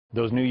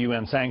Those new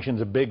UN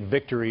sanctions a big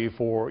victory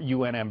for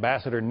UN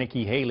Ambassador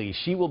Nikki Haley.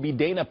 She will be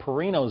Dana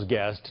Perino's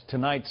guest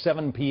tonight,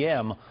 7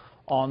 p.m.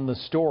 on The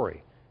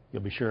Story.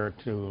 You'll be sure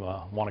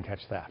to want to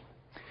catch that.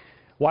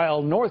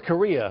 While North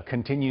Korea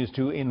continues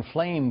to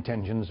inflame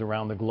tensions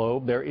around the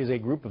globe, there is a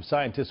group of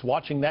scientists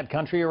watching that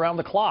country around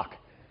the clock.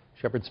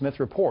 Shepard Smith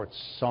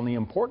reports on the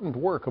important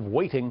work of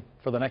waiting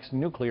for the next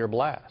nuclear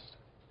blast.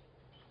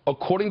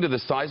 According to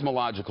the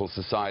Seismological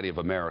Society of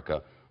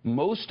America,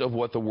 most of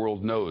what the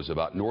world knows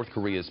about North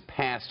Korea's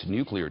past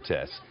nuclear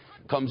tests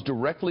comes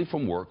directly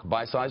from work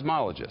by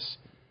seismologists.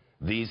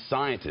 These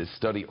scientists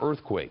study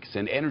earthquakes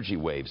and energy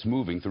waves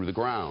moving through the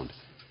ground.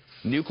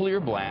 Nuclear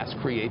blasts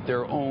create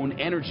their own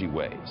energy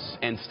waves,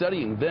 and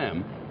studying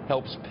them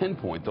helps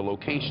pinpoint the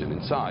location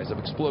and size of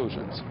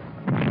explosions.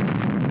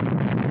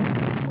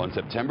 On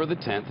September the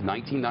 10th,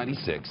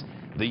 1996,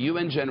 the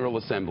UN General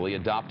Assembly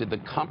adopted the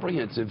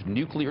Comprehensive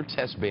Nuclear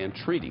Test Ban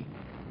Treaty.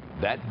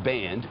 That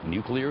banned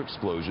nuclear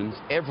explosions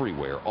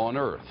everywhere on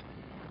Earth,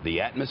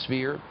 the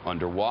atmosphere,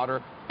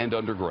 underwater, and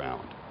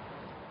underground.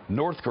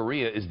 North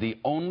Korea is the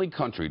only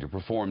country to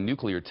perform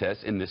nuclear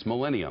tests in this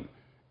millennium,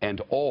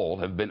 and all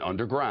have been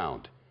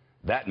underground.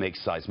 That makes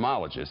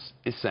seismologists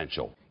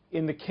essential.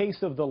 In the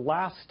case of the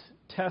last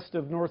test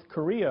of North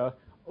Korea,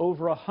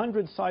 over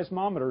 100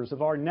 seismometers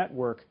of our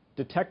network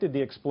detected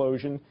the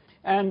explosion,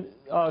 and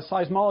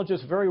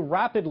seismologists very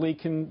rapidly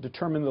can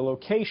determine the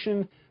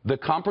location. The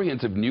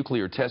Comprehensive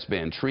Nuclear Test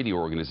Ban Treaty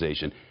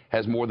Organization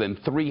has more than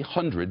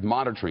 300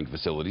 monitoring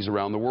facilities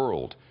around the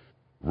world.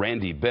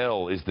 Randy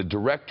Bell is the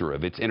director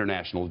of its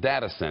International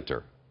Data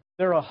Center.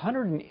 There are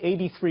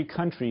 183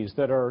 countries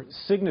that are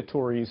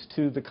signatories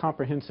to the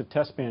Comprehensive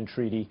Test Ban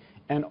Treaty,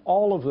 and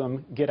all of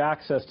them get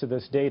access to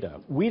this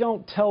data. We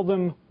don't tell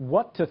them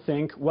what to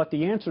think, what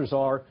the answers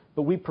are,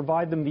 but we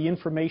provide them the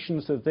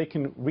information so that they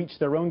can reach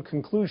their own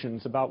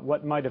conclusions about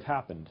what might have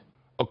happened.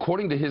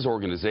 According to his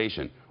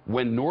organization,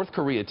 when North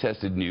Korea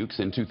tested nukes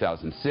in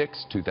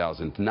 2006,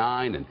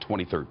 2009, and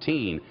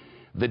 2013,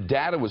 the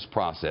data was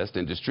processed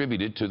and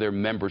distributed to their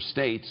member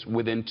states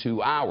within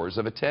 2 hours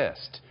of a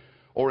test.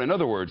 Or in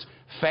other words,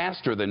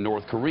 faster than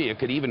North Korea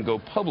could even go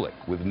public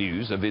with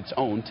news of its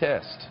own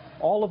test.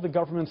 All of the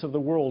governments of the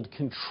world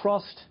can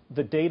trust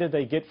the data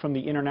they get from the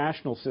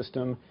international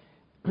system,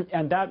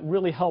 and that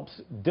really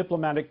helps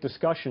diplomatic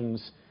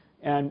discussions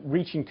and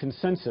reaching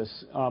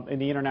consensus in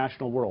the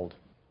international world.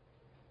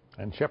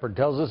 And Shepard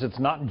tells us it's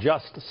not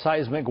just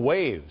seismic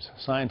waves.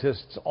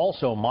 Scientists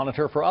also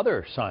monitor for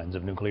other signs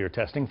of nuclear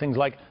testing, things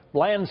like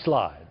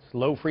landslides,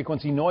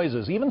 low-frequency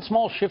noises, even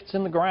small shifts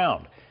in the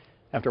ground.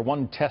 After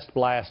one test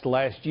blast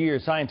last year,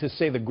 scientists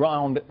say the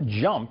ground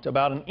jumped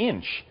about an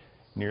inch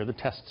near the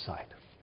test site.